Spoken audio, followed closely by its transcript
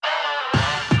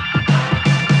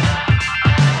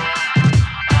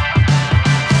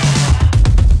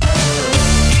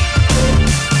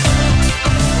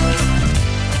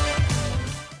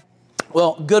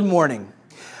Good morning.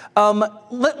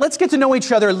 Let's get to know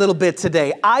each other a little bit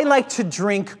today. I like to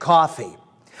drink coffee.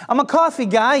 I'm a coffee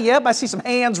guy. Yep, I see some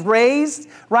hands raised,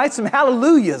 right? Some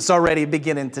hallelujahs already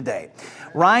beginning today,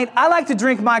 right? I like to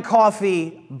drink my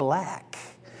coffee black,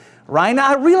 right?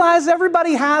 Now, I realize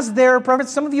everybody has their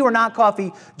preference. Some of you are not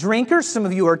coffee drinkers. Some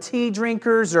of you are tea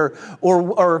drinkers or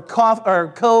coffee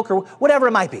or Coke or whatever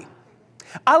it might be.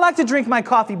 I like to drink my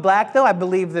coffee black, though. I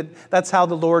believe that that's how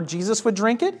the Lord Jesus would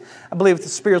drink it. I believe it's a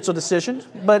spiritual decision,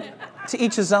 but to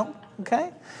each his own,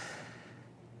 okay?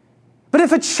 But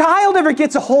if a child ever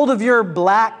gets a hold of your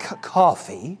black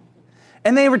coffee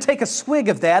and they ever take a swig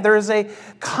of that, there is a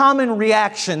common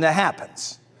reaction that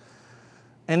happens.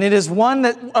 And it is one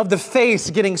of the face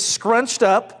getting scrunched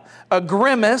up, a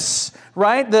grimace,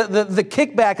 right? The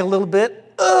kickback a little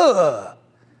bit. Ugh.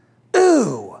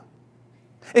 Ooh.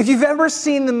 If you've ever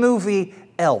seen the movie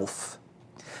Elf,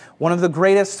 one of the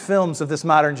greatest films of this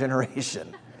modern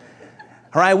generation,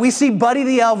 all right, we see Buddy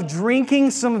the Elf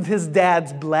drinking some of his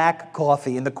dad's black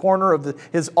coffee in the corner of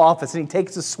his office, and he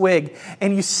takes a swig,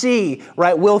 and you see,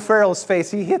 right, Will Ferrell's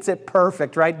face. He hits it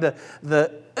perfect, right?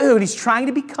 And he's trying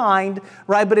to be kind,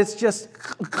 right? But it's just,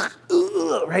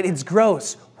 right? It's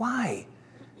gross. Why?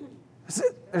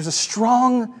 There's a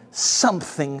strong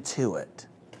something to it.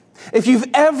 If you've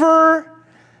ever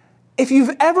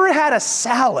had a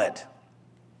salad,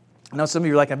 I know some of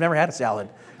you are like, I've never had a salad.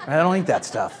 I don't eat that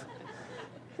stuff.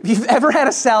 If you've ever had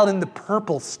a salad in the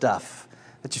purple stuff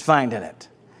that you find in it,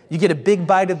 you get a big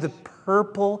bite of the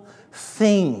purple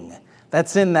thing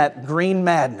that's in that green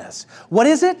madness. What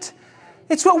is it?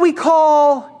 It's what we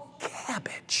call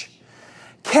cabbage.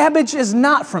 Cabbage is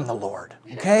not from the Lord,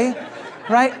 okay?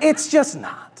 Right? It's just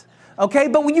not. Okay,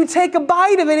 but when you take a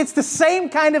bite of it, it's the same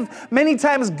kind of many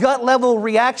times gut level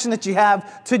reaction that you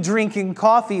have to drinking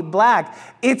coffee black.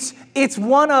 It's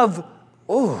one of,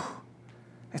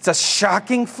 it's a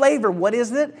shocking flavor. What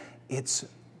is it? It's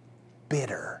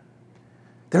bitter.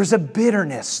 There's a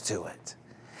bitterness to it.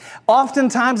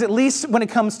 Oftentimes, at least when it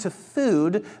comes to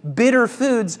food, bitter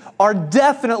foods are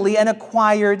definitely an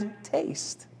acquired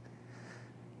taste.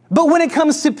 But when it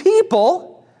comes to people,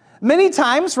 many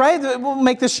times, right, we'll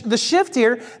make the shift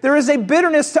here, there is a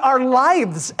bitterness to our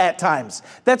lives at times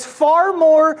that's far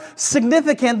more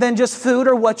significant than just food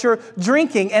or what you're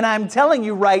drinking. And I'm telling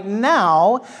you right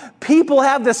now, people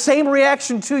have the same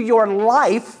reaction to your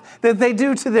life that they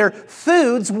do to their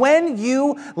foods when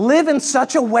you live in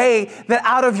such a way that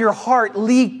out of your heart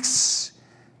leaks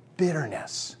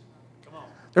bitterness.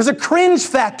 There's a cringe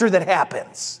factor that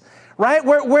happens. Right?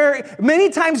 Where many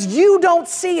times you don't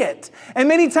see it, and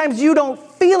many times you don't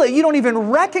feel it, you don't even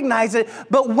recognize it,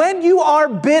 but when you are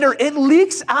bitter, it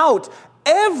leaks out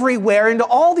everywhere into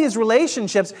all these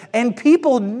relationships, and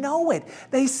people know it.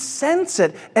 They sense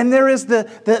it, and there is the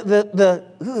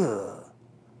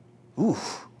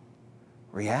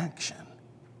reaction.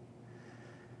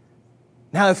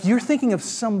 Now, if you're thinking of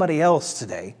somebody else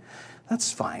today,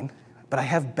 that's fine, but I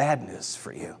have bad news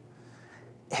for you.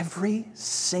 Every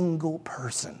single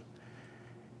person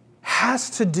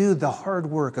has to do the hard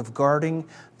work of guarding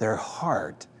their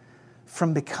heart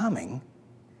from becoming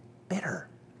bitter.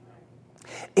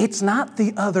 It's not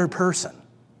the other person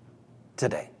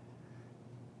today.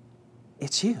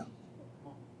 It's you.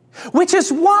 Which is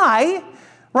why,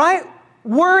 right,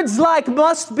 words like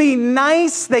must be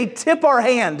nice, they tip our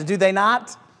hand, do they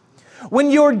not?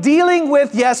 When you're dealing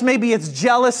with, yes, maybe it's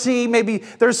jealousy, maybe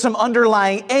there's some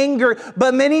underlying anger,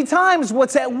 but many times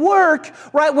what's at work,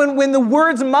 right, when the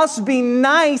words must be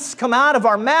nice come out of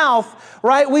our mouth,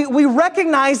 right, we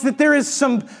recognize that there is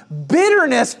some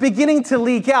bitterness beginning to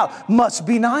leak out. Must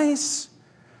be nice.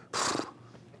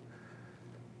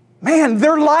 Man,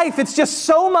 their life, it's just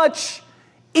so much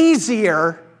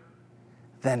easier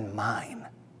than mine.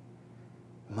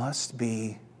 Must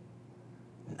be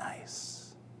nice.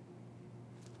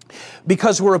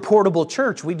 Because we're a portable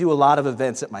church, we do a lot of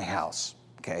events at my house,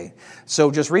 okay?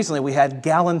 So just recently, we had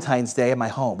Galentine's Day at my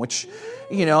home, which,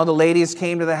 the ladies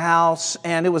came to the house,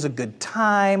 and it was a good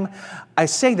time. I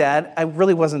say that, I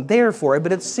really wasn't there for it,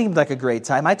 but it seemed like a great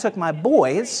time. I took my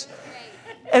boys,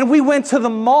 and we went to the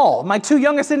mall. My two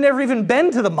youngest had never even been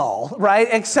to the mall, right,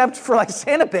 except for like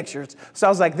Santa pictures. So I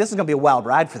was like, this is going to be a wild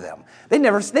ride for them. They've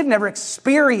never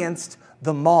experienced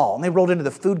the mall. And they rolled into the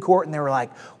food court, and they were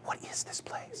like, what is this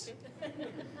place?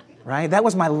 Right? That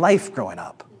was my life growing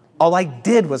up. All I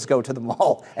did was go to the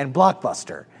mall and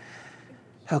Blockbuster.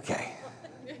 Okay.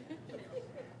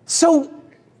 So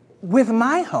with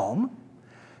my home,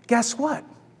 guess what?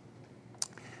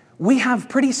 We have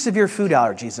pretty severe food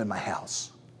allergies in my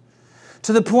house.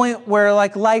 to the point where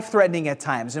like life-threatening at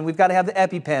times, and we've got to have the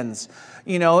EpiPens,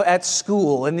 at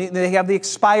school, and they have the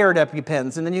expired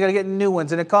EpiPens, and then you got to get new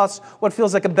ones, and it costs what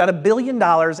feels like about $1 billion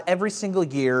every single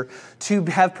year to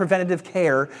have preventative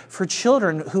care for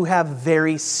children who have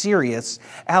very serious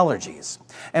allergies.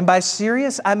 And by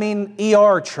serious, I mean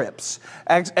ER trips,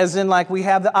 as in like we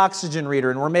have the oxygen reader,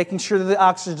 and we're making sure that the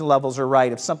oxygen levels are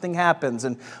right if something happens,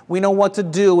 and we know what to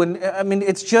do, and I mean,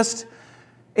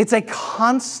 it's a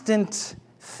constant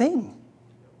thing.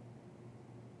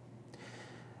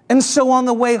 And so on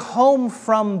the way home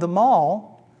from the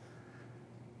mall,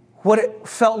 what it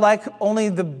felt like only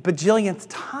the bajillionth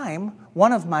time,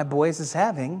 one of my boys is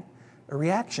having a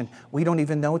reaction. We don't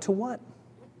even know to what.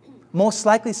 Most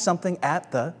likely something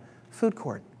at the food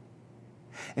court.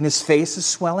 And his face is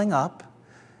swelling up,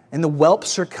 and the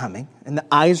whelps are coming, and the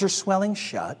eyes are swelling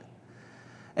shut.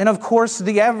 And of course,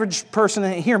 the average person,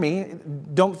 hear me,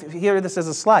 don't hear this as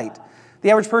a slight. The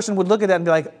average person would look at that and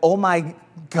be like, oh my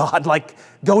God, like,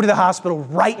 go to the hospital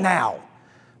right now.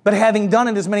 But having done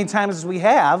it as many times as we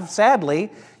have, sadly,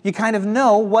 you kind of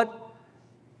know what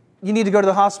you need to go to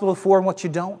the hospital for and what you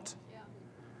don't. Yeah.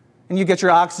 And you get your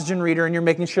oxygen reader and you're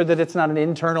making sure that it's not an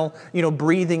internal,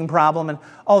 breathing problem and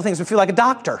all the things. We feel like a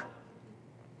doctor.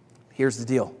 Here's the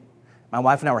deal. My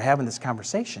wife and I were having this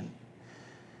conversation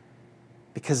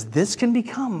because this can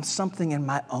become something in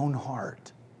my own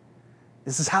heart.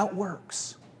 This is how it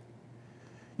works.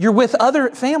 You're with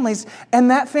other families, and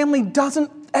that family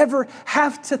doesn't ever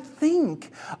have to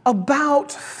think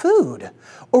about food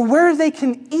or where they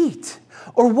can eat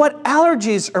or what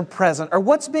allergies are present or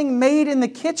what's being made in the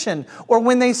kitchen, or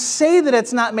when they say that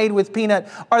it's not made with peanut,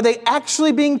 are they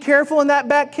actually being careful in that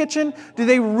back kitchen? Do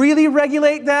they really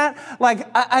regulate that? Like,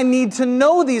 I need to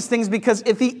know these things, because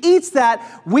if he eats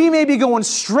that, we may be going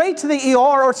straight to the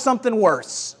ER or something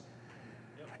worse.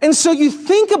 And so you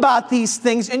think about these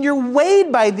things, and you're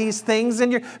weighed by these things,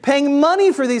 and you're paying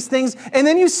money for these things, and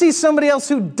then you see somebody else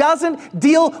who doesn't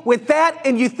deal with that,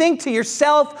 and you think to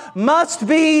yourself, must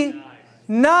be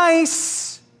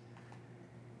nice.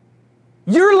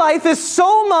 Your life is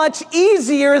so much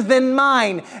easier than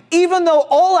mine, even though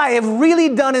all I have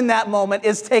really done in that moment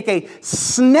is take a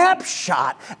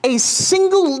snapshot, a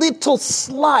single little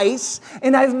slice,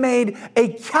 and I've made a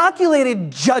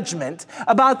calculated judgment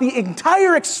about the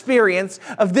entire experience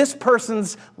of this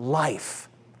person's life.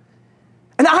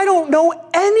 And I don't know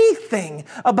anything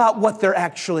about what they're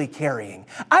actually carrying.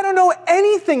 I don't know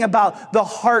anything about the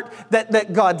heart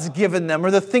that God's given them,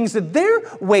 or the things that they're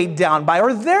weighed down by,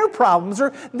 or their problems,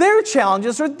 or their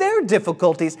challenges, or their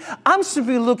difficulties. I'm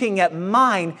simply looking at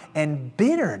mine, and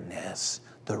bitterness,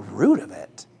 the root of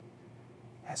it,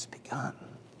 has begun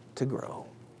to grow.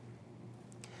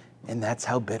 And that's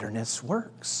how bitterness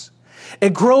works.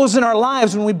 It grows in our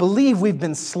lives when we believe we've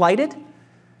been slighted,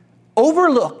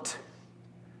 overlooked,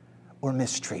 or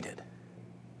mistreated.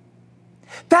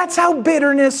 That's how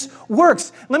bitterness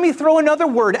works. Let me throw another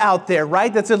word out there,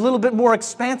 right? That's a little bit more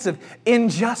expansive.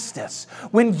 Injustice.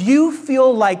 When you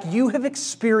feel like you have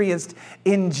experienced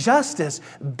injustice,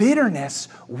 bitterness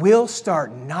will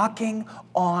start knocking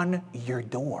on your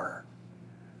door.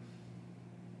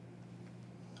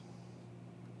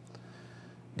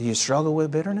 Do you struggle with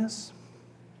bitterness?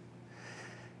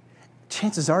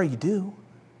 Chances are you do.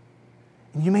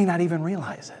 And you may not even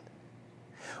realize it.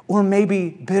 Or maybe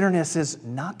bitterness is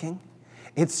knocking.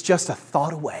 It's just a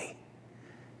thought away.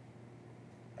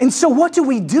 And so what do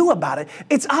we do about it?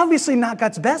 It's obviously not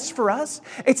God's best for us.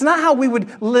 It's not how we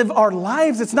would live our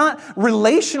lives. It's not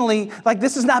relationally, like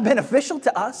this is not beneficial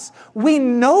to us. We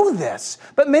know this,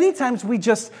 but many times we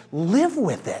just live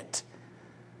with it.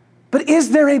 But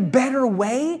is there a better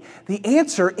way? The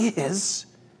answer is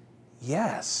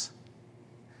yes.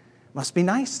 Must be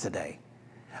nice today.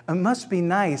 It must be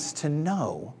nice to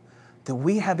know that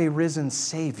we have a risen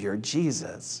Savior,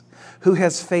 Jesus, who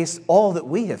has faced all that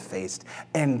we have faced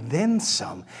and then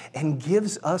some, and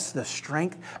gives us the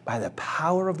strength by the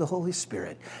power of the Holy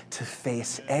Spirit to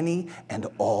face any and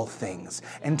all things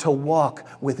and to walk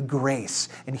with grace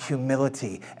and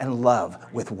humility and love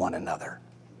with one another.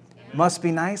 Must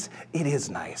be nice? It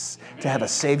is nice to have a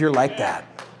Savior like that.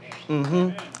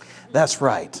 That's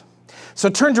right. So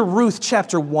turn to Ruth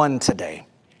chapter 1 today.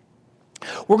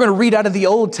 We're going to read out of the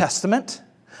Old Testament,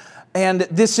 and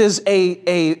this is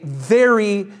a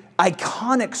very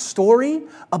iconic story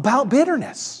about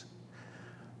bitterness.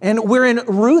 And we're in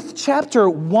Ruth chapter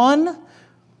 1,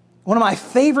 one of my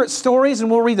favorite stories, and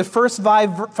we'll read the first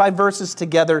five verses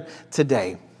together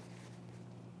today.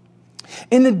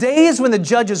 In the days when the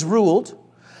judges ruled,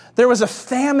 there was a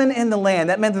famine in the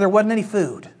land. That meant that there wasn't any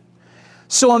food.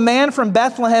 So a man from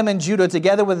Bethlehem in Judah,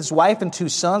 together with his wife and 2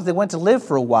 sons, they went to live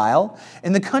for a while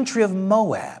in the country of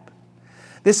Moab.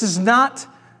 This is not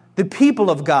the people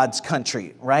of God's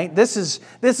country, right? This is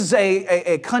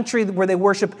a country where they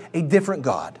worship a different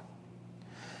God.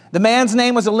 The man's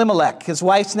name was Elimelech. His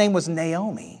wife's name was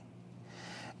Naomi.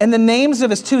 And the names of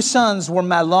his 2 sons were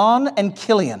Mahlon and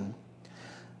Chilion.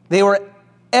 They were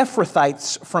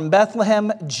Ephrathites from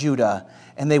Bethlehem, Judah,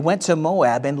 and they went to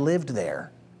Moab and lived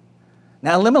there.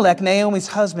 Now Elimelech, Naomi's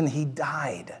husband, he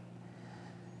died,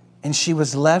 and she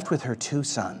was left with her 2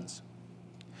 sons.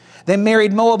 They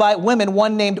married Moabite women,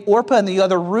 one named Orpah and the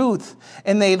other Ruth,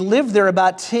 and they lived there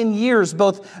about 10 years.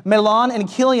 Both Mahlon and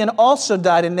Chilion also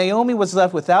died, and Naomi was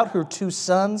left without her 2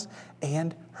 sons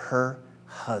and her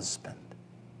husband.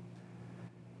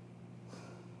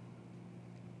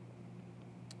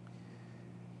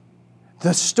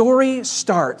 The story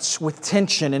starts with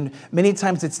tension, and many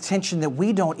times it's tension that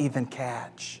we don't even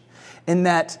catch. In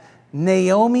that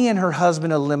Naomi and her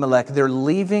husband Elimelech, they're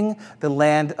leaving the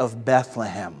land of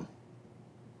Bethlehem,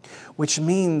 which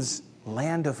means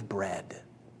land of bread.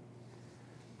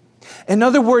 In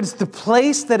other words, the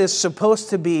place that is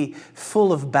supposed to be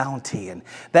full of bounty and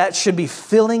that should be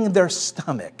filling their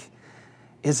stomach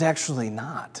is actually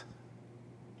not.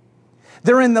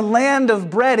 They're in the land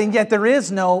of bread, and yet there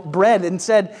is no bread.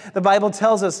 Instead, the Bible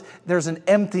tells us there's an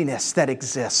emptiness that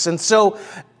exists. And so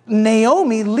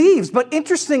Naomi leaves, but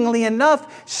interestingly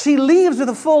enough, she leaves with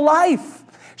a full life.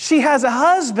 She has a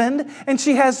husband, and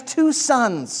she has 2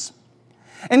 sons.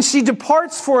 And she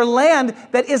departs for a land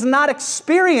that is not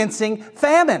experiencing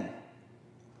famine.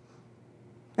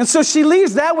 And so she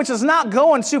leaves that which is not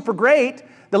going super great,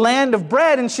 the land of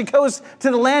bread, and she goes to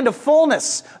the land of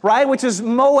fullness, right? Which is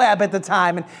Moab at the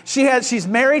time. And she's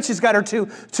married, she's got her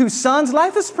two sons.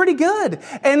 Life is pretty good.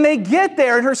 And they get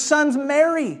there, and her sons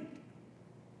marry.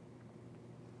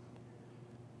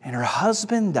 And her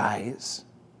husband dies.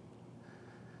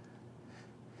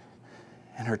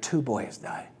 And her 2 boys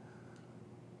die.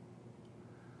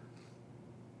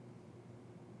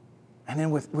 And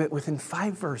then within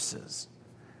 5 verses,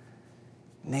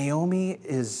 Naomi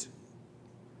is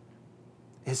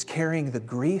carrying the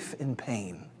grief and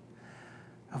pain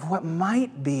of what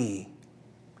might be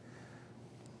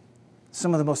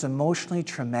some of the most emotionally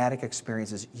traumatic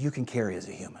experiences you can carry as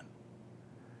a human.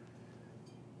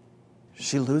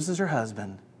 She loses her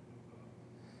husband,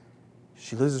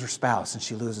 she loses her spouse, and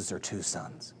she loses her 2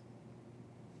 sons.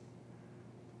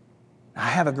 I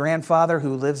have a grandfather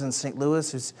who lives in St.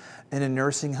 Louis who's in a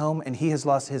nursing home, and he has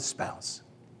lost his spouse.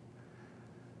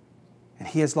 And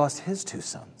he has lost his 2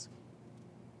 sons.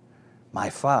 My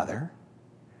father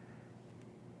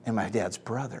and my dad's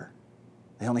brother.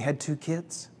 They only had 2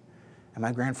 kids, and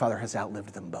my grandfather has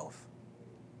outlived them both.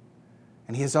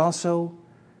 And he has also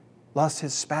lost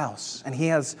his spouse, and he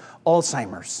has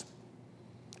Alzheimer's.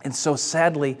 And so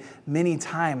sadly, many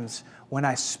times when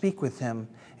I speak with him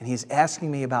and he's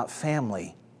asking me about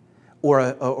family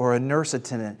or a nurse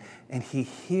attendant, and he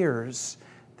hears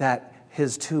that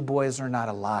his 2 boys are not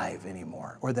alive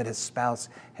anymore, or that his spouse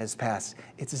has passed,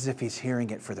 it's as if he's hearing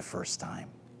it for the first time.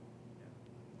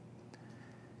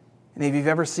 And if you've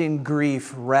ever seen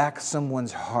grief rack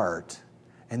someone's heart,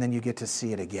 and then you get to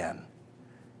see it again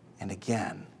and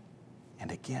again and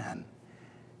again,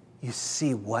 you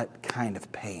see what kind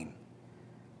of pain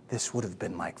this would have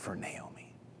been like for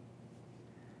Naomi.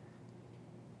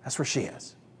 That's where she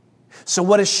is. So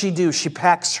what does she do? She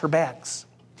packs her bags.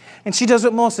 And she does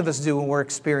what most of us do when we're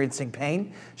experiencing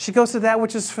pain. She goes to that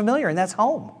which is familiar, and that's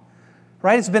home.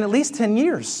 Right? It's been at least 10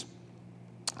 years.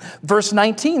 Verse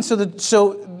 19,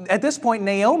 so at this point,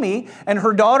 Naomi and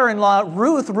her daughter-in-law,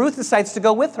 Ruth decides to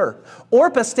go with her.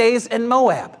 Orpah stays in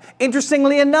Moab.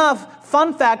 Interestingly enough,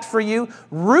 fun fact for you,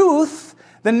 Ruth,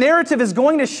 the narrative is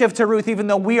going to shift to Ruth, even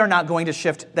though we are not going to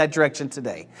shift that direction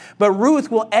today. But Ruth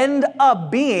will end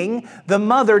up being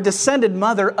the descended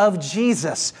mother of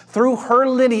Jesus. Through her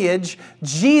lineage,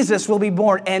 Jesus will be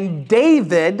born. And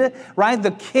David, right,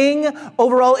 the king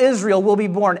over all Israel, will be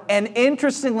born. And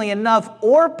interestingly enough,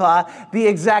 Orpah, the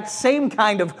exact same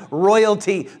kind of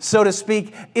royalty, so to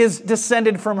speak, is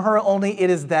descended from her, only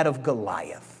it is that of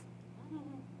Goliath.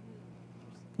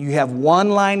 You have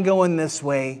one line going this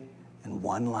way, and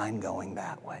one line going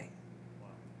that way.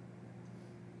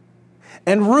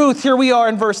 And Ruth, here we are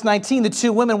in verse 19, the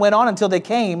 2 women went on until they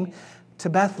came to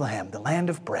Bethlehem, the land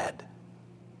of bread.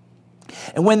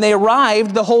 And when they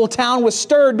arrived, the whole town was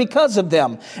stirred because of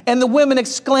them. And the women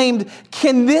exclaimed,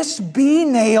 "Can this be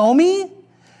Naomi?"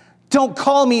 "Don't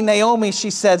call me Naomi,"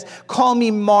 she says. "Call me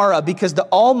Mara, because the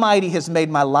Almighty has made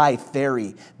my life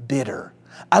very bitter.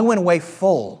 I went away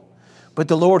full, but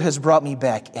the Lord has brought me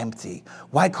back empty.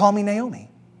 Why call me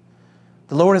Naomi?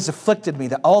 The Lord has afflicted me.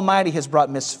 The Almighty has brought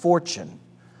misfortune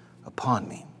upon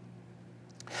me.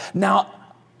 Now,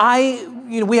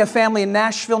 we have family in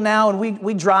Nashville now, and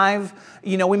we drive,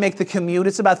 we make the commute.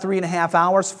 It's about 3.5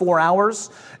 hours, 4 hours.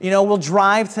 We'll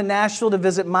drive to Nashville to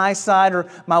visit my side or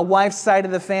my wife's side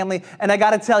of the family. And I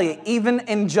got to tell you, even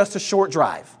in just a short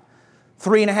drive,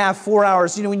 3.5, 4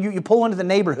 hours, when you pull into the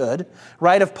neighborhood,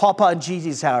 right, of Papa and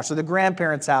Gigi's house or the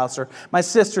grandparents' house or my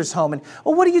sister's home, and,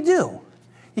 well, what do?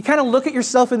 You kind of look at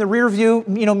yourself in the rear view,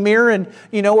 mirror, and,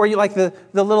 or you like the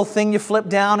little thing you flip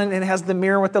down and it has the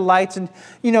mirror with the lights, and,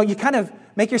 you kind of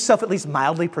make yourself at least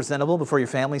mildly presentable before your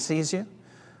family sees you.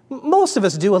 Most of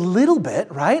us do a little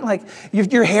bit, right? Like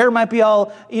your hair might be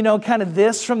all, kind of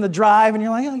this from the drive, and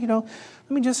you're like, let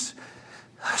me just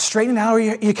straighten it out, or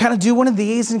you kind of do one of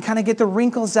these and kind of get the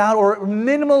wrinkles out, or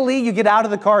minimally you get out of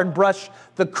the car and brush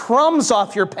the crumbs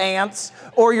off your pants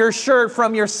or your shirt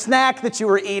from your snack that you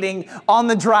were eating on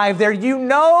the drive there.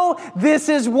 This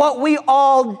is what we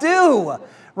all do,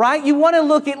 right? You want to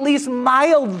look at least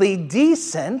mildly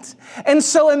decent. And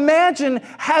so imagine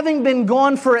having been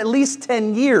gone for at least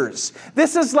 10 years.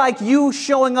 This is like you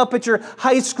showing up at your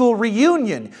high school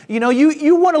reunion.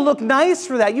 You want to look nice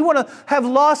for that. You want to have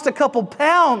lost a couple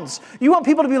pounds. You want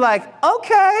people to be like,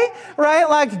 okay, right?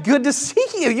 Like, good to see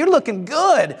you. You're looking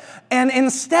good. And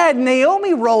instead,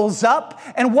 Naomi rolls up,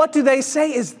 and what do they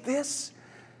say? Is this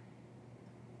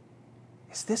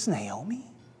Naomi?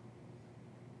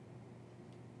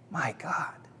 My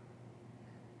God,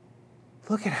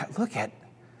 look at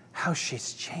how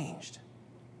she's changed.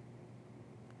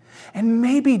 And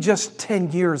maybe just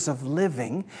 10 years of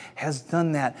living has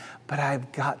done that, but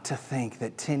I've got to think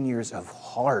that 10 years of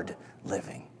hard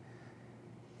living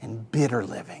and bitter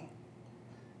living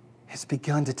has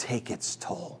begun to take its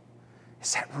toll.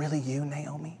 Is that really you,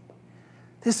 Naomi?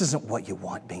 This isn't what you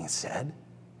want being said.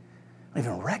 I don't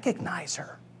even recognize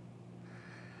her.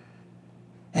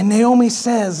 And Naomi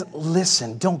says,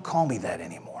 listen, don't call me that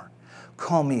anymore.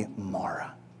 Call me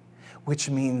Mara, which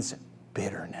means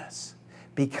bitterness.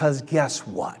 Because guess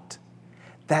what?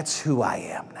 That's who I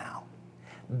am now.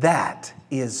 That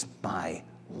is my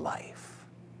life.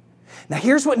 Now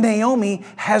here's what Naomi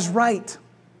has right.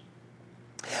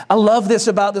 I love this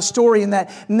about the story in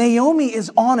that Naomi is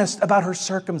honest about her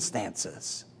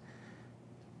circumstances.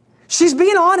 She's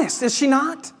being honest, is she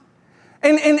not?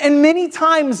 And many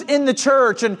times in the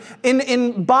church and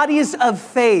in bodies of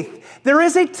faith, there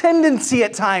is a tendency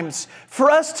at times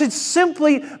for us to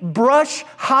simply brush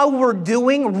how we're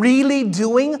really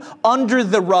doing under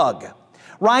the rug,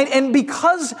 right? And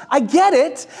because I get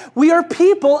it, we are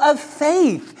people of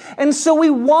faith. And so we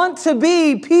want to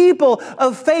be people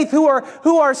of faith who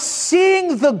are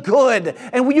seeing the good.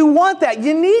 And you want that,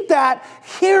 you need that,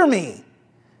 hear me.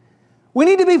 We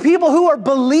need to be people who are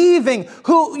believing,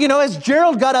 who, as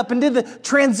Gerald got up and did the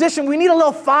transition, we need a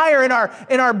little fire in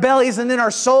our bellies and in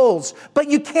our souls. But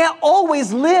you can't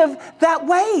always live that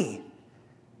way.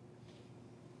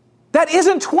 That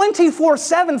isn't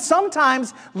 24/7.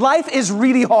 Sometimes life is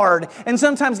really hard, and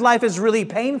sometimes life is really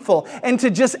painful. And to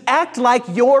just act like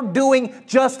you're doing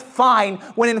just fine,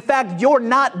 when in fact you're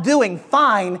not doing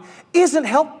fine, isn't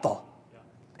helpful.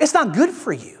 It's not good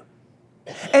for you.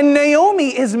 And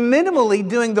Naomi is minimally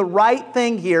doing the right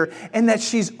thing here in that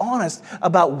she's honest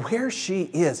about where she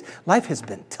is. Life has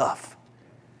been tough.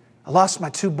 I lost my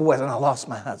 2 boys and I lost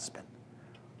my husband.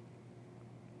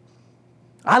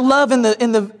 I love in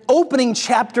the opening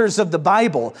chapters of the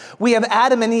Bible, we have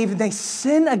Adam and Eve, and they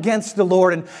sin against the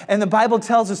Lord. And the Bible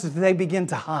tells us that they begin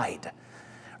to hide.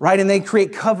 Right? And they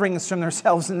create coverings for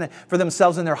themselves,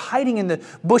 and they're hiding in the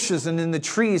bushes and in the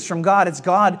trees from God as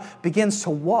God begins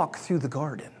to walk through the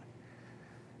garden.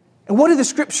 And what do the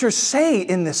scriptures say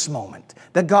in this moment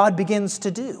that God begins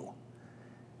to do?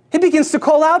 He begins to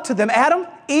call out to them, Adam,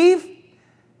 Eve,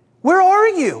 where are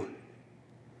you?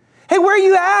 Hey, where are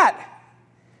you at?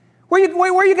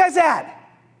 Where are you guys at?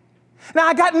 Now,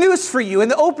 I got news for you. In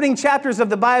the opening chapters of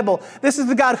the Bible, this is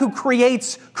the God who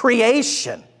creates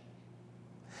creation.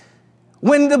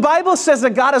 When the Bible says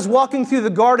that God is walking through the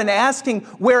garden asking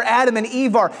where Adam and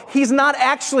Eve are, he's not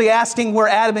actually asking where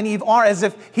Adam and Eve are as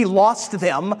if he lost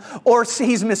them or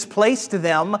he's misplaced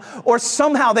them or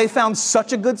somehow they found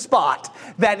such a good spot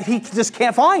that he just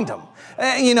can't find them.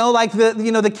 Like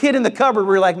the kid in the cupboard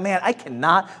where you're like, man, I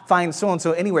cannot find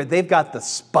so-and-so anywhere. They've got the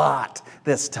spot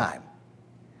this time.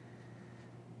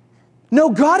 No,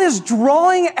 God is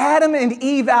drawing Adam and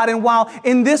Eve out. And while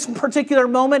in this particular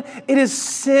moment, it is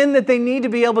sin that they need to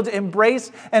be able to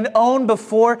embrace and own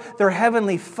before their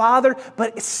heavenly Father,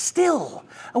 but still,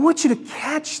 I want you to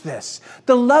catch this.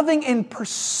 The loving and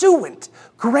pursuant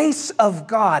grace of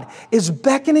God is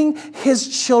beckoning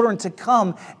His children to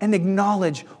come and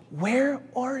acknowledge, where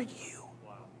are you?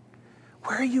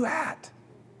 Where are you at?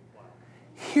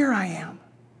 Here I am.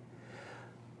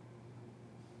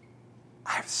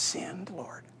 I've sinned,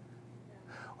 Lord.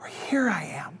 Or here I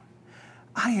am.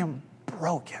 I am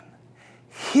broken.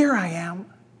 Here I am.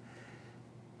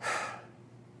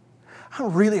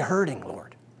 I'm really hurting,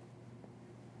 Lord.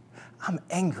 I'm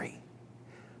angry.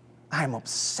 I'm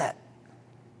upset.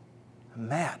 I'm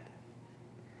mad.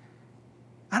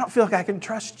 I don't feel like I can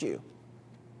trust you.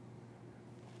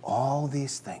 All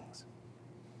these things.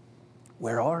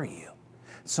 Where are you?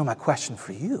 So my question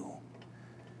for you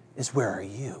is, where are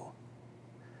you?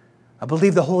 I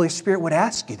believe the Holy Spirit would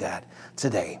ask you that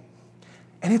today.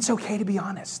 And it's okay to be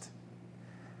honest.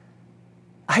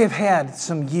 I have had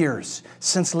some years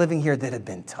since living here that have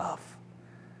been tough.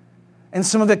 And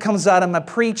some of it comes out of my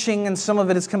preaching, and some of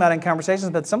it has come out in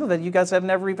conversations, but some of it you guys have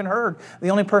never even heard. The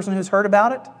only person who's heard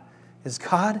about it is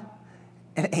God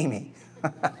and Amy.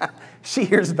 She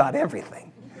hears about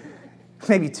everything.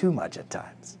 Maybe too much at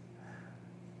times.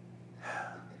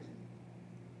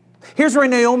 Here's where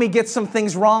Naomi gets some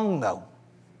things wrong, though,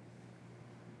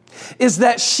 is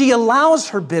that she allows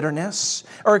her bitterness,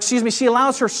 she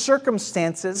allows her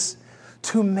circumstances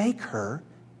to make her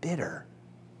bitter.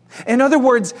 In other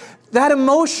words, that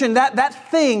emotion,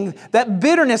 that thing, that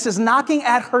bitterness is knocking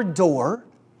at her door,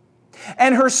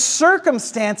 and her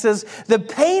circumstances, the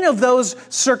pain of those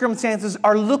circumstances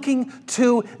are looking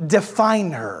to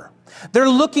define her. They're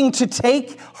looking to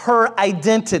take her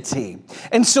identity.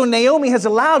 And so Naomi has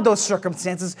allowed those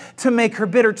circumstances to make her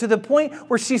bitter, to the point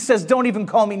where she says, don't even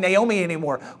call me Naomi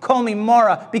anymore. Call me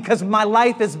Mara, because my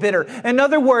life is bitter. In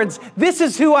other words, this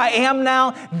is who I am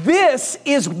now. This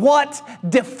is what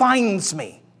defines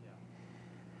me.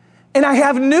 And I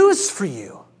have news for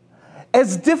you.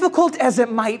 As difficult as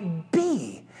it might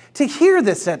be to hear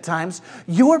this at times,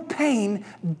 your pain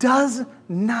does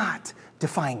not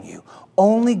define you.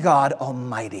 Only God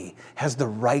Almighty has the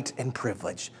right and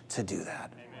privilege to do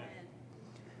that. Amen.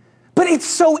 But it's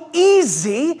so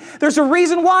easy. There's a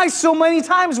reason why so many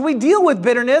times we deal with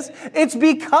bitterness. It's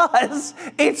because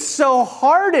it's so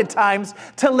hard at times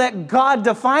to let God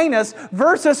define us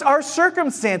versus our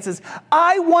circumstances.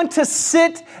 I want to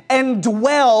sit and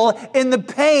dwell in the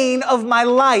pain of my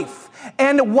life.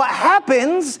 And what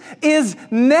happens is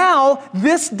now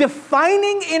this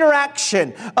defining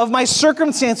interaction of my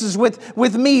circumstances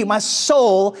with me, my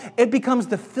soul, it becomes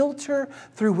the filter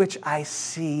through which I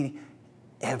see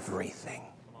everything.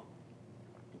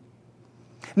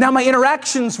 Now my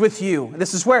interactions with you,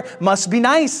 this is where must be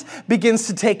nice begins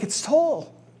to take its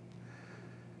toll.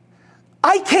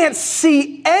 I can't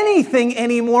see anything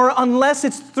anymore unless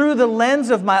it's through the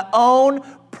lens of my own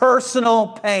personal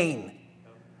pain.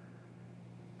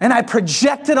 And I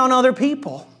project it on other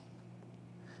people.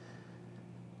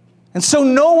 And so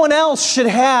no one else should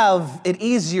have it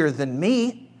easier than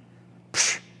me.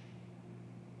 Psh,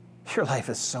 your life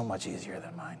is so much easier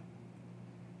than mine.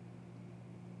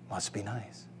 Must be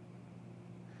nice.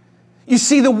 You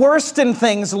see the worst in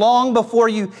things long before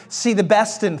you see the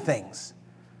best in things.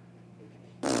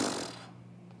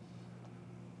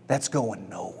 That's going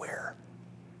nowhere.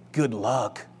 Good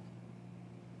luck.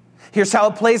 Here's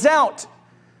how it plays out.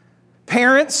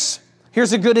 Parents,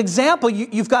 here's a good example.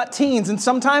 You've got teens, and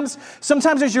sometimes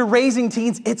as you're raising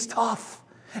teens, it's tough.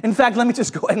 In fact, let me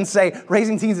just go ahead and say,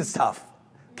 raising teens is tough.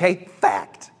 Okay?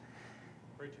 Fact.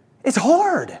 It's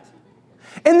hard.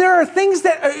 And there are things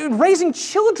that raising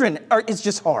children is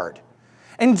just hard.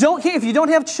 And if you don't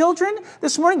have children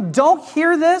this morning, don't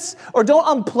hear this or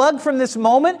don't unplug from this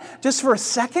moment just for a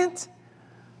second.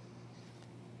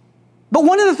 But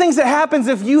one of the things that happens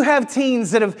if you have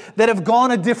teens that have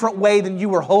gone a different way than you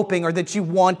were hoping or that you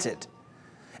wanted,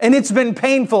 and it's been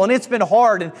painful and it's been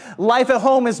hard and life at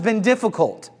home has been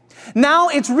difficult. Now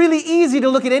it's really easy to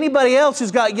look at anybody else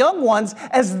who's got young ones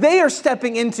as they are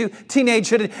stepping into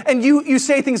teenagehood, and you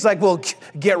say things like, well,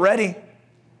 get ready.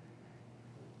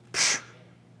 Psh,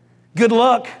 good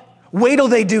luck. Wait till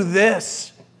they do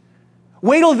this.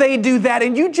 Wait till they do that.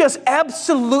 And you just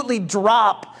absolutely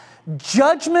drop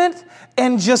judgment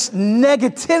and just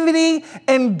negativity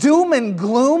and doom and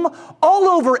gloom all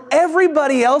over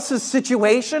everybody else's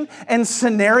situation and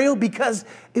scenario because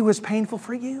it was painful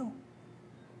for you.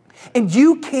 And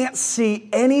you can't see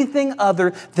anything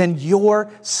other than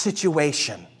your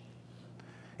situation.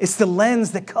 It's the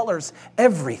lens that colors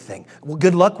everything. Well,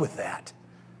 good luck with that.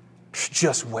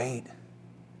 Just wait.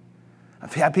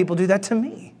 I've had people do that to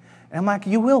me. And I'm like,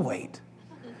 you will wait.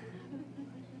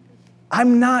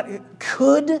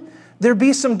 Could there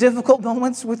be some difficult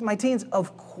moments with my teens?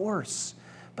 Of course.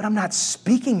 But I'm not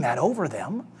speaking that over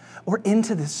them or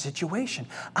into this situation.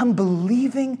 I'm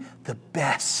believing the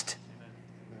best.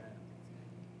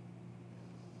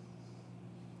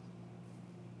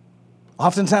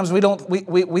 Oftentimes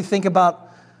we think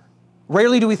about,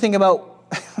 rarely do we think about,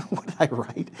 what did I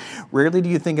write? Rarely do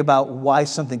you think about why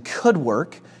something could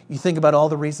work. You think about all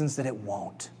the reasons that it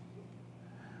won't.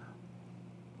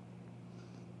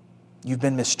 You've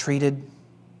been mistreated,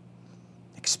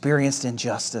 experienced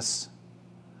injustice,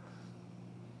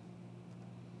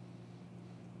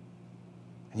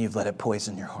 and you've let it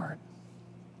poison your heart.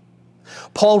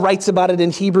 Paul writes about it in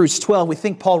Hebrews 12. We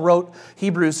think Paul wrote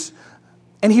Hebrews,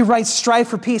 and he writes, strive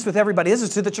for peace with everybody. This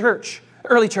is to the church,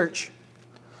 early church.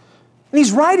 And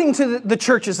he's writing to the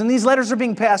churches, and these letters are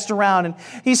being passed around. And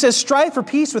he says, strive for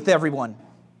peace with everyone,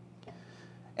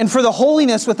 and for the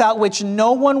holiness without which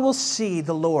no one will see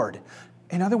the Lord.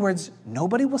 In other words,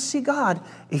 nobody will see God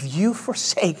if you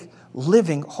forsake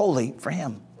living holy for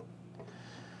Him.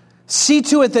 See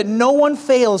to it that no one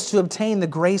fails to obtain the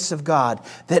grace of God,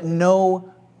 that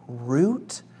no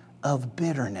root of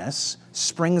bitterness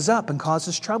springs up and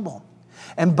causes trouble,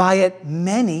 and by it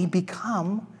many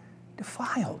become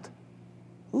defiled.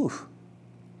 Oof.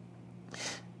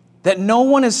 That no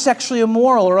one is sexually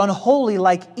immoral or unholy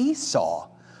like Esau,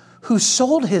 who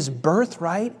sold his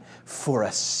birthright for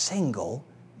a single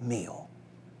meal.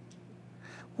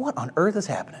 What on earth is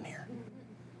happening here?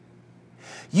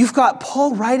 You've got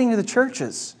Paul writing to the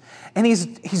churches, and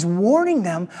he's warning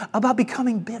them about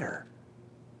becoming bitter.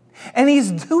 And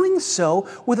he's doing so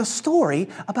with a story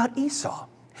about Esau.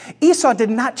 Esau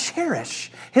did not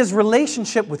cherish his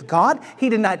relationship with God. He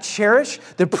did not cherish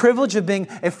the privilege of being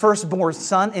a firstborn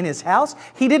son in his house.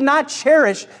 He did not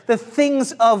cherish the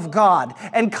things of God.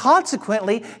 And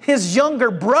consequently, his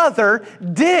younger brother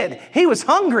did. He was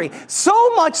hungry.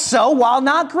 So much so, while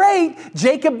not great,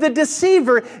 Jacob the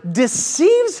deceiver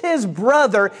deceives his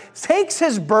brother, takes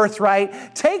his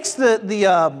birthright, takes the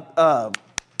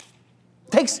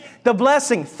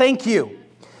blessing. Thank you.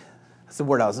 That's the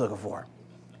word I was looking for.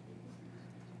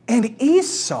 And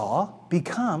Esau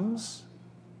becomes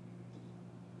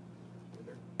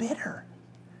bitter.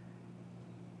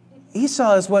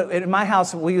 Esau is what, in my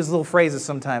house, we use little phrases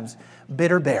sometimes.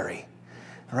 Bitter berry,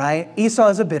 right? Esau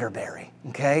is a bitter berry,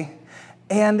 okay?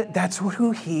 And that's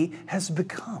who he has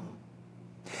become.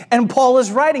 And Paul is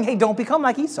writing, hey, don't become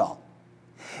like Esau.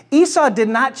 Esau did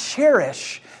not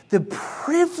cherish the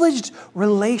privileged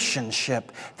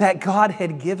relationship that God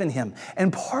had given him.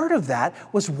 And part of that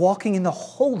was walking in the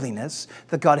holiness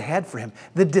that God had for him.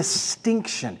 The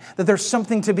distinction, that there's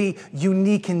something to be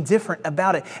unique and different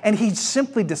about it. And he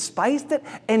simply despised it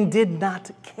and did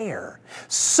not care.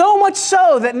 So much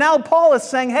so that now Paul is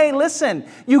saying, hey, listen,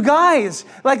 you guys,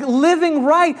 like living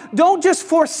right, don't just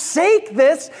forsake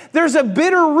this. There's a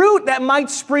bitter root that might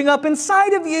spring up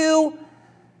inside of you.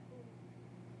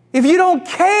 If you don't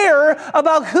care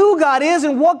about who God is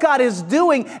and what God is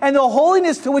doing and the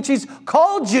holiness to which He's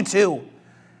called you to,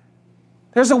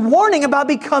 there's a warning about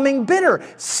becoming bitter.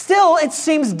 Still, it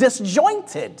seems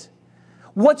disjointed.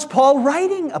 What's Paul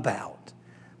writing about?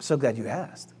 I'm so glad you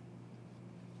asked.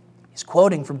 He's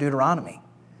quoting from Deuteronomy.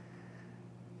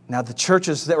 Now, the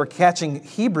churches that were catching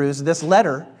Hebrews, this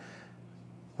letter,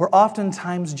 were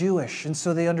oftentimes Jewish, and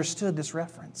so they understood this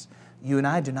reference. You and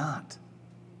I do not.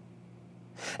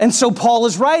 And so Paul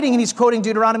is writing, and he's quoting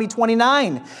Deuteronomy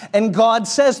 29. And God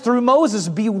says through Moses,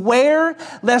 beware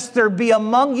lest there be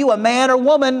among you a man or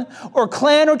woman or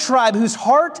clan or tribe whose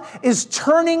heart is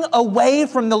turning away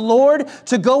from the Lord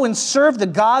to go and serve the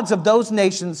gods of those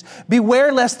nations.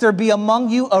 Beware lest there be among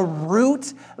you a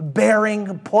root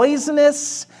bearing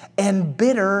poisonous and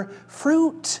bitter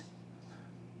fruit.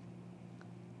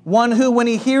 One who, when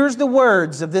he hears the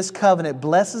words of this covenant,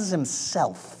 blesses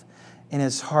himself in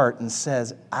his heart and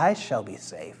says, I shall be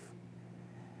safe,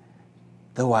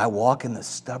 though I walk in the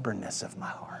stubbornness of my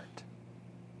heart.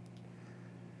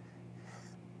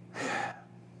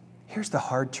 Here's the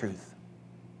hard truth.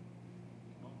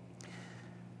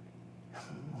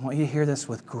 I want you to hear this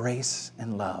with grace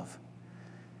and love,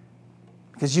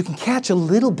 because you can catch a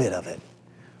little bit of it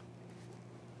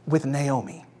with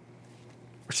Naomi,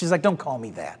 where she's like, don't call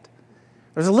me that.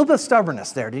 There's a little bit of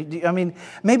stubbornness there. I mean,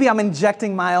 maybe I'm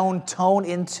injecting my own tone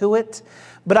into it,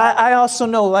 but I also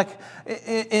know, like,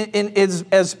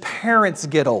 as parents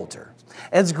get older,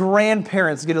 As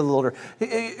grandparents get a little older,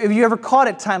 have you ever caught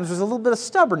at times there's a little bit of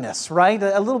stubbornness, right?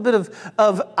 A little bit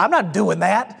of I'm not doing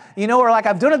that, or like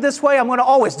I've done it this way, I'm going to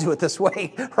always do it this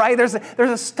way, right? There's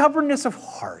a stubbornness of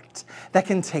heart that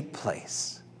can take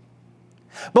place.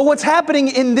 But what's happening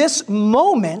in this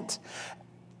moment,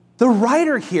 the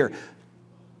writer here,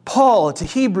 Paul to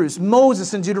Hebrews,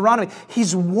 Moses in Deuteronomy,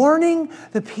 he's warning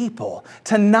the people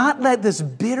to not let this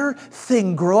bitter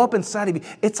thing grow up inside of you.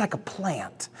 It's like a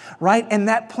plant, right? And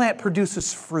that plant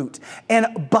produces fruit.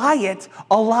 And by it,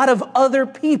 a lot of other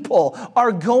people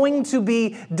are going to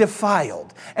be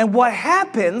defiled. And what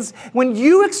happens when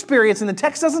you experience, and the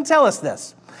text doesn't tell us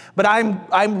this, but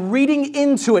I'm reading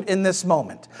into it in this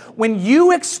moment. When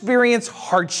you experience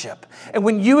hardship and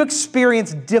when you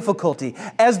experience difficulty,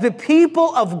 as the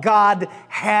people of God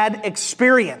had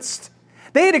experienced,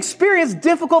 they had experienced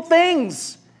difficult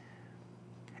things.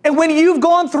 And when you've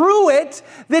gone through it,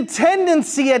 the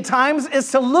tendency at times is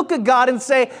to look at God and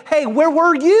say, hey, where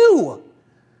were you?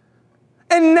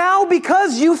 And now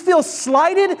because you feel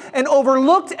slighted and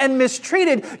overlooked and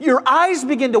mistreated, your eyes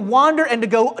begin to wander and to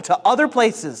go to other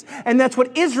places. And that's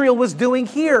what Israel was doing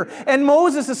here. And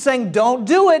Moses is saying, don't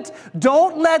do it.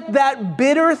 Don't let that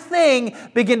bitter thing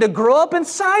begin to grow up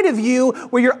inside of you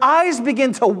where your eyes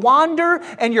begin to wander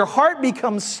and your heart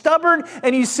becomes stubborn.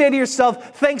 And you say to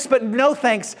yourself, thanks, but no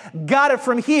thanks. Got it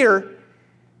from here.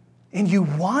 And you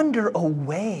wander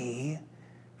away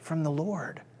from the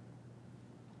Lord.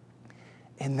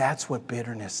 And that's what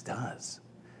bitterness does.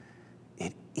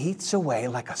 It eats away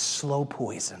like a slow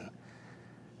poison,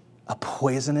 a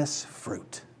poisonous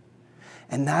fruit.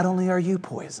 And not only are you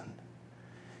poisoned,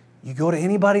 you go to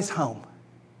anybody's home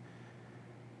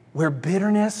where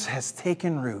bitterness has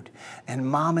taken root, and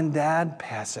mom and dad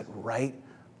pass it right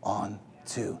on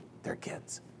to their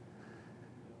kids.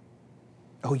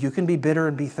 Oh, you can be bitter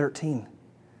and be 13.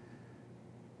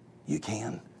 You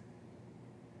can.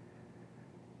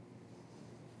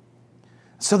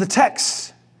 So the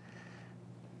text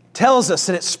tells us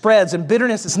that it spreads, and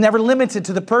bitterness is never limited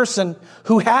to the person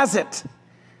who has it.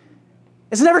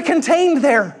 It's never contained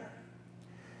there.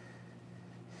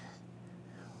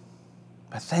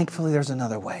 But thankfully, there's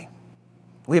another way.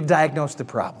 We have diagnosed the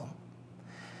problem.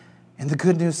 And the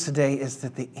good news today is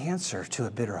that the answer to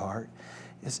a bitter heart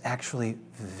is actually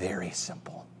very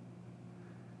simple.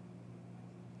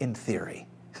 In theory.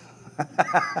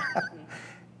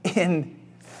 In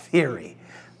theory.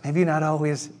 Maybe not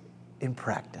always in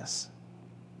practice.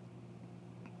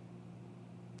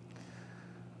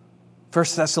 1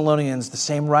 Thessalonians, the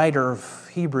same writer of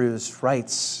Hebrews,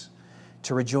 writes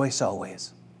to rejoice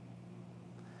always,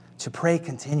 to pray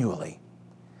continually,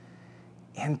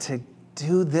 and to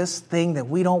do this thing that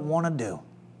we don't want to do,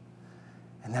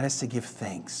 and that is to give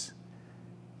thanks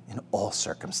in all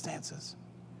circumstances.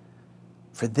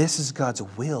 For this is God's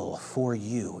will for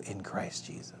you in Christ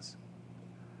Jesus.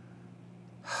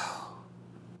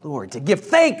 Lord, to give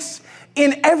thanks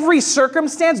in every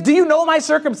circumstance. Do you know my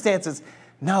circumstances?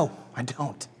 No, I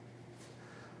don't.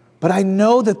 But I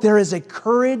know that there is a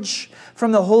courage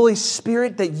from the Holy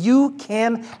Spirit that you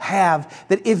can have,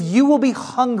 that if you will be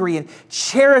hungry and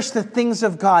cherish the things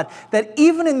of God, that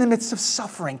even in the midst of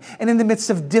suffering and in the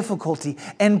midst of difficulty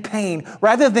and pain,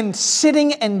 rather than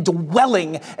sitting and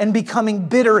dwelling and becoming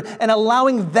bitter and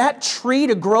allowing that tree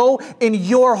to grow in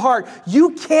your heart,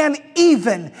 you can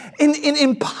even in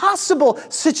impossible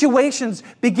situations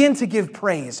begin to give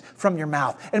praise from your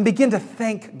mouth and begin to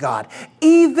thank God,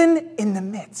 even in the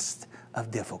midst of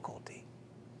difficulty.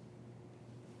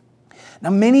 Now,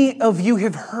 many of you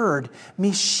have heard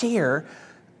me share,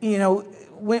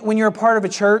 when you're a part of a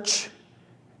church,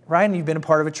 right, and you've been a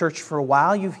part of a church for a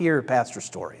while, you hear pastor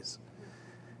stories.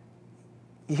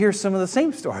 You hear some of the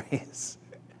same stories.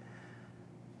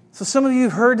 So some of you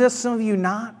have heard this, some of you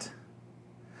not.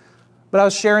 But I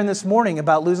was sharing this morning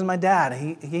about losing my dad.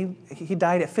 He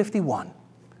died at 51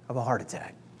 of a heart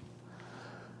attack.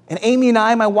 And Amy and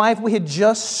I, my wife, we had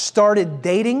just started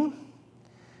dating.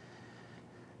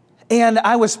 And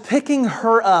I was picking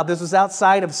her up. This was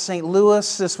outside of St.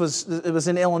 Louis. It was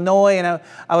in Illinois. And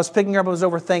I was picking her up. It was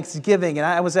over Thanksgiving. And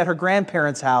I was at her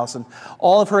grandparents' house. And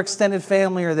all of her extended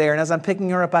family are there. And as I'm picking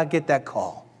her up, I get that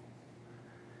call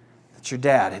that your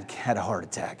dad had had a heart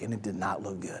attack. And it did not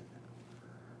look good.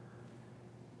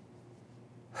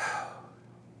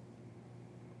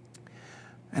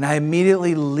 And I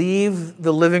immediately leave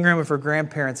the living room of her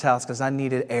grandparents' house because I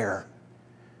needed air.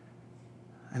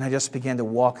 And I just began to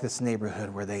walk this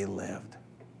neighborhood where they lived.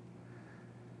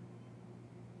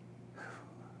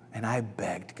 And I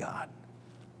begged God.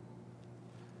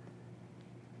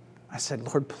 I said,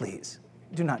 Lord, please,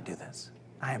 do not do this.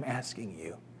 I am asking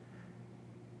you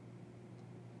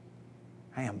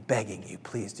I am begging you,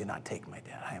 please do not take my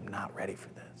dad. I am not ready for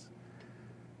this.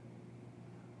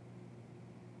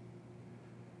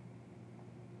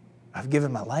 I've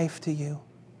given my life to you.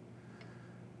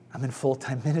 I'm in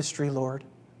full-time ministry, Lord.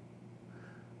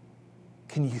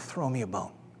 Can you throw me a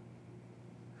bone?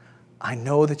 I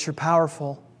know that you're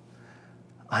powerful.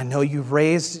 I know you've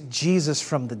raised Jesus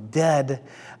from the dead.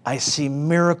 I see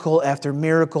miracle after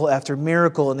miracle after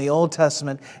miracle in the Old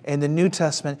Testament and the New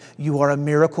Testament. You are a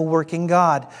miracle-working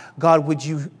God. God, would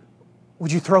you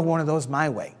throw one of those my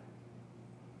way?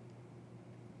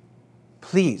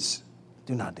 Please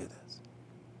do not do this.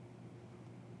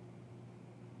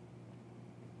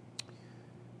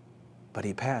 But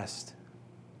he passed.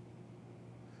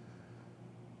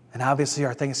 And obviously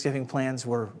our Thanksgiving plans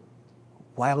were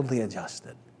wildly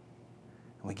adjusted.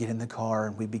 And we get in the car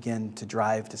and we begin to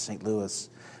drive to St. Louis,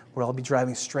 where I'll be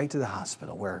driving straight to the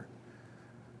hospital, where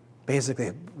basically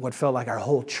what felt like our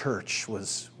whole church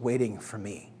was waiting for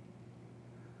me.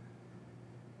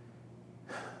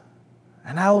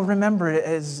 And I'll remember it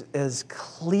as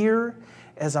clear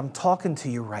as I'm talking to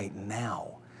you right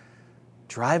now,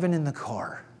 driving in the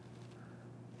car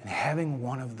and having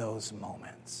one of those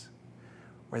moments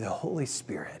where the Holy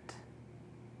Spirit,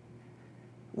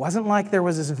 it wasn't like there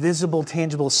was this visible,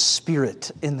 tangible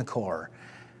spirit in the car,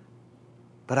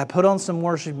 but I put on some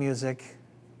worship music,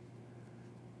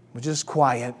 was just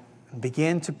quiet, and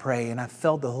began to pray, and I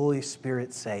felt the Holy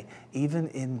Spirit say, even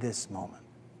in this moment,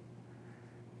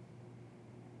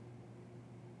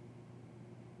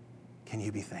 can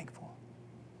you be thankful?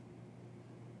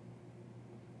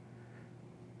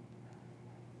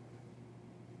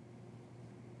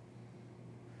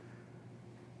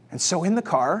 And so in the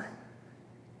car,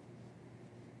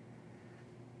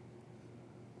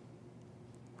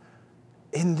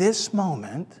 in this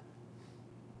moment,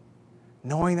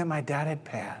 knowing that my dad had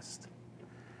passed,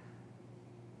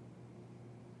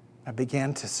 I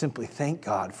began to simply thank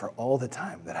God for all the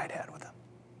time that I'd had with him.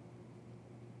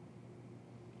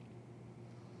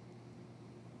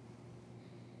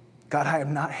 God, I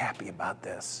am not happy about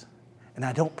this, and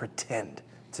I don't pretend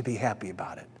to be happy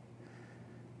about it.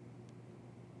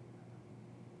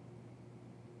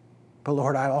 But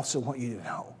Lord, I also want you to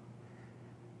know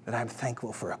that I'm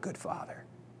thankful for a good father.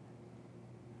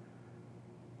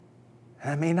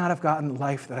 And I may not have gotten the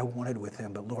life that I wanted with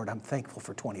him, but Lord, I'm thankful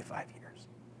for 25 years.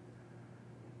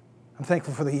 I'm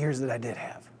thankful for the years that I did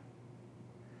have.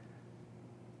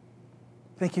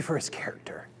 Thank you for his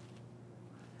character.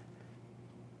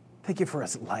 Thank you for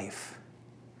his life.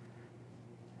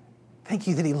 Thank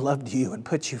you that he loved you and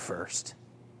put you first.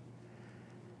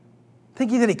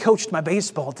 Thank you that he coached my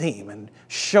baseball team and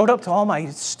showed up to all my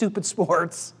stupid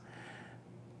sports.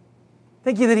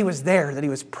 Thank you that he was there, that he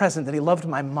was present, that he loved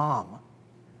my mom.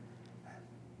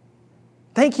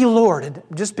 Thank you, Lord, and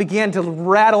just began to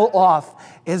rattle off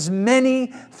as many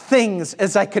things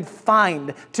as I could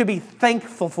find to be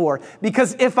thankful for.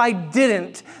 Because if I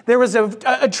didn't, there was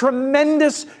a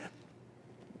tremendous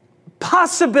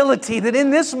possibility that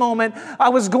in this moment I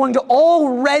was going to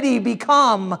already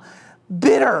become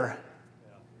bitter.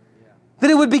 That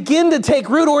it would begin to take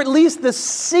root, or at least the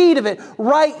seed of it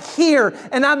right here.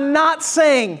 And I'm not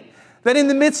saying that in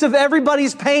the midst of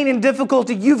everybody's pain and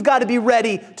difficulty, you've got to be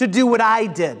ready to do what I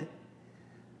did.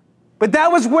 But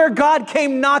that was where God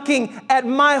came knocking at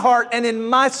my heart and in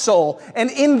my soul.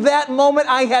 And in that moment,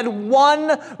 I had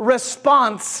one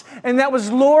response, and that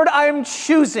was, Lord, I am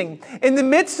choosing, in the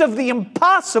midst of the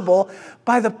impossible,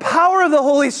 by the power of the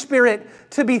Holy Spirit,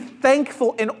 to be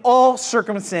thankful in all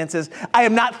circumstances. I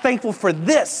am not thankful for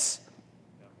this,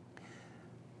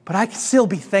 but I can still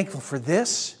be thankful for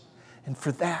this and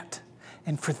for that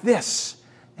and for this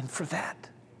and for that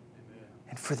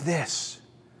and for this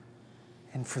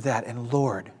and for that. And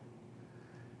Lord,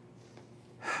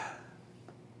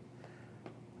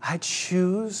 I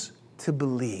choose to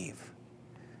believe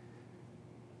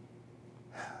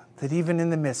that even in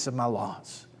the midst of my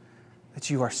loss, that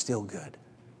you are still good.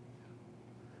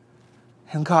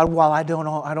 And God, while I don't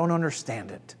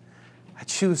understand it, I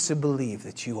choose to believe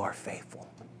that you are faithful.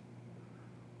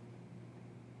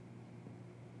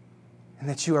 And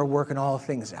that you are working all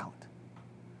things out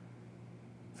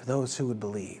for those who would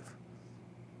believe.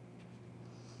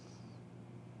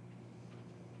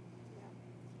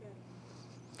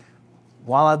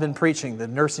 While I've been preaching, the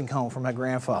nursing home for my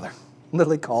grandfather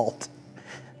literally called.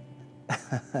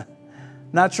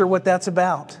 Not sure what that's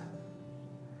about.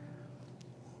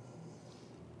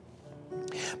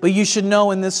 But you should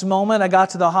know in this moment, I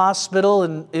got to the hospital,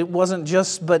 and it wasn't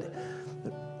just but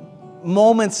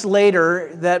moments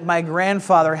later that my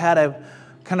grandfather had a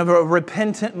kind of a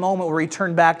repentant moment where he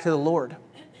turned back to the Lord.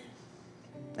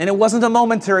 And it wasn't a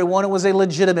momentary one, it was a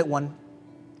legitimate one.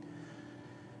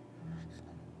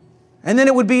 And then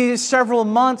it would be several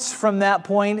months from that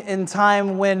point in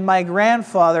time when my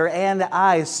grandfather and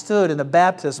I stood in the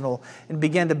baptismal and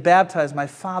began to baptize my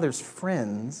father's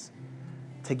friends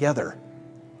together.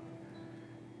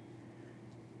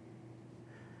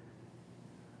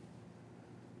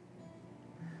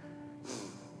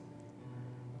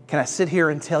 Can I sit here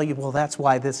and tell you, well, that's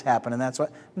why this happened and that's why?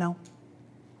 No,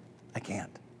 I can't.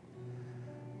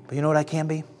 But you know what I can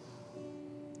be?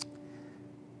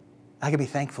 I can be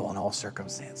thankful in all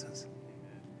circumstances.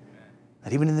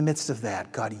 That even in the midst of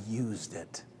that, God used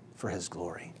it for His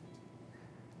glory.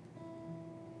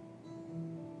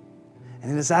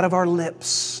 And it is out of our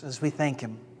lips as we thank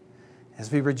Him, as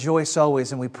we rejoice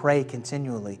always and we pray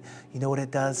continually. You know what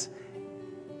it does?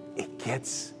 It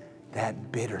gets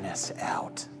that bitterness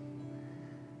out.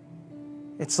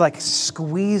 It's like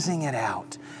squeezing it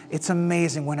out. It's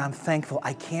amazing when I'm thankful.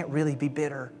 I can't really be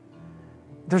bitter.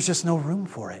 There's just no room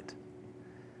for it.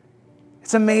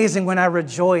 It's amazing when I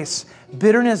rejoice.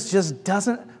 Bitterness just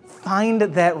doesn't find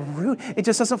that root. It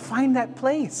just doesn't find that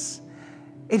place.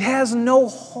 It has no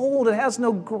hold. It has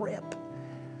no grip.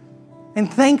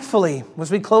 And thankfully, as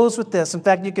we close with this, in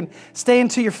fact, you can stay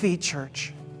into your feet,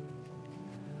 church.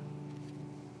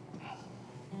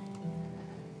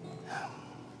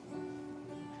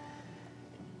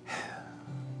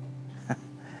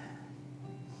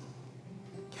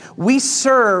 We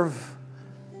serve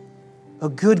a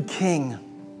good King,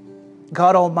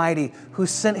 God Almighty, who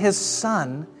sent His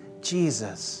Son,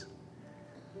 Jesus,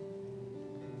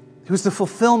 who's the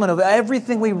fulfillment of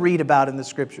everything we read about in the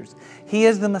Scriptures. He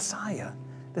is the Messiah,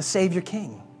 the Savior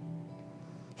King.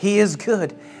 He is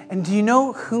good. And do you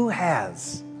know who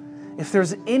has, if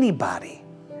there's anybody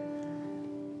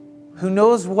who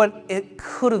knows what it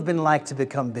could have been like to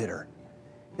become bitter,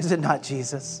 is it not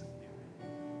Jesus?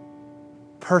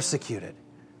 Persecuted,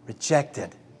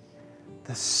 rejected,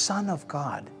 the Son of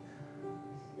God,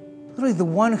 literally the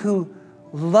one who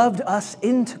loved us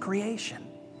into creation,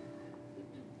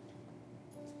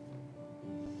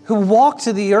 who walked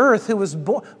to the earth, who was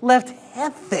born, left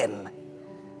heaven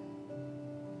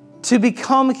to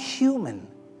become human,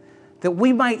 that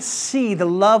we might see the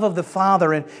love of the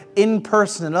Father in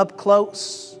person and up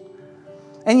close.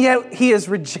 And yet He is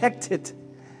rejected.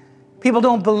 People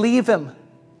don't believe Him.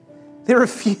 They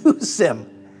refuse Him.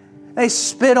 They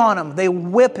spit on Him. They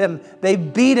whip Him. They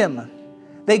beat Him.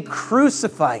 They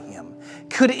crucify Him.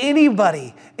 Could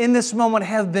anybody in this moment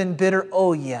have been bitter?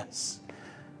 Oh, yes.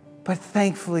 But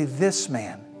thankfully, this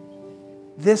man,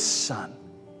 this Son,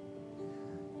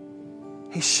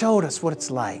 He showed us what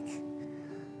it's like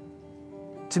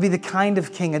to be the kind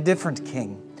of King, a different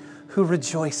King, who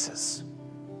rejoices,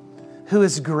 who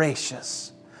is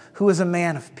gracious, who is a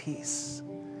man of peace,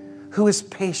 who is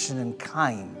patient and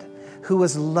kind, who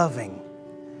is loving,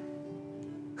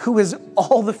 who is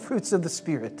all the fruits of the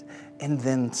Spirit, and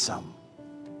then some.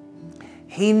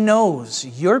 He knows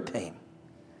your pain,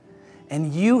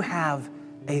 and you have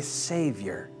a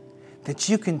Savior that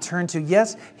you can turn to.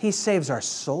 Yes, He saves our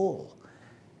soul,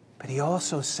 but He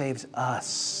also saves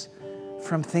us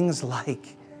from things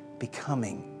like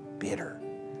becoming bitter.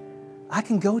 I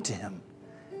can go to Him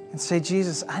and say,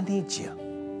 Jesus, I need You.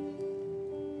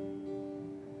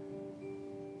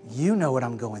 You know what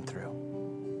I'm going through.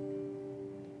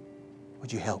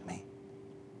 Would You help me?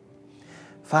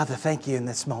 Father, thank You in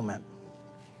this moment.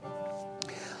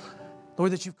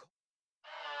 Lord, that You've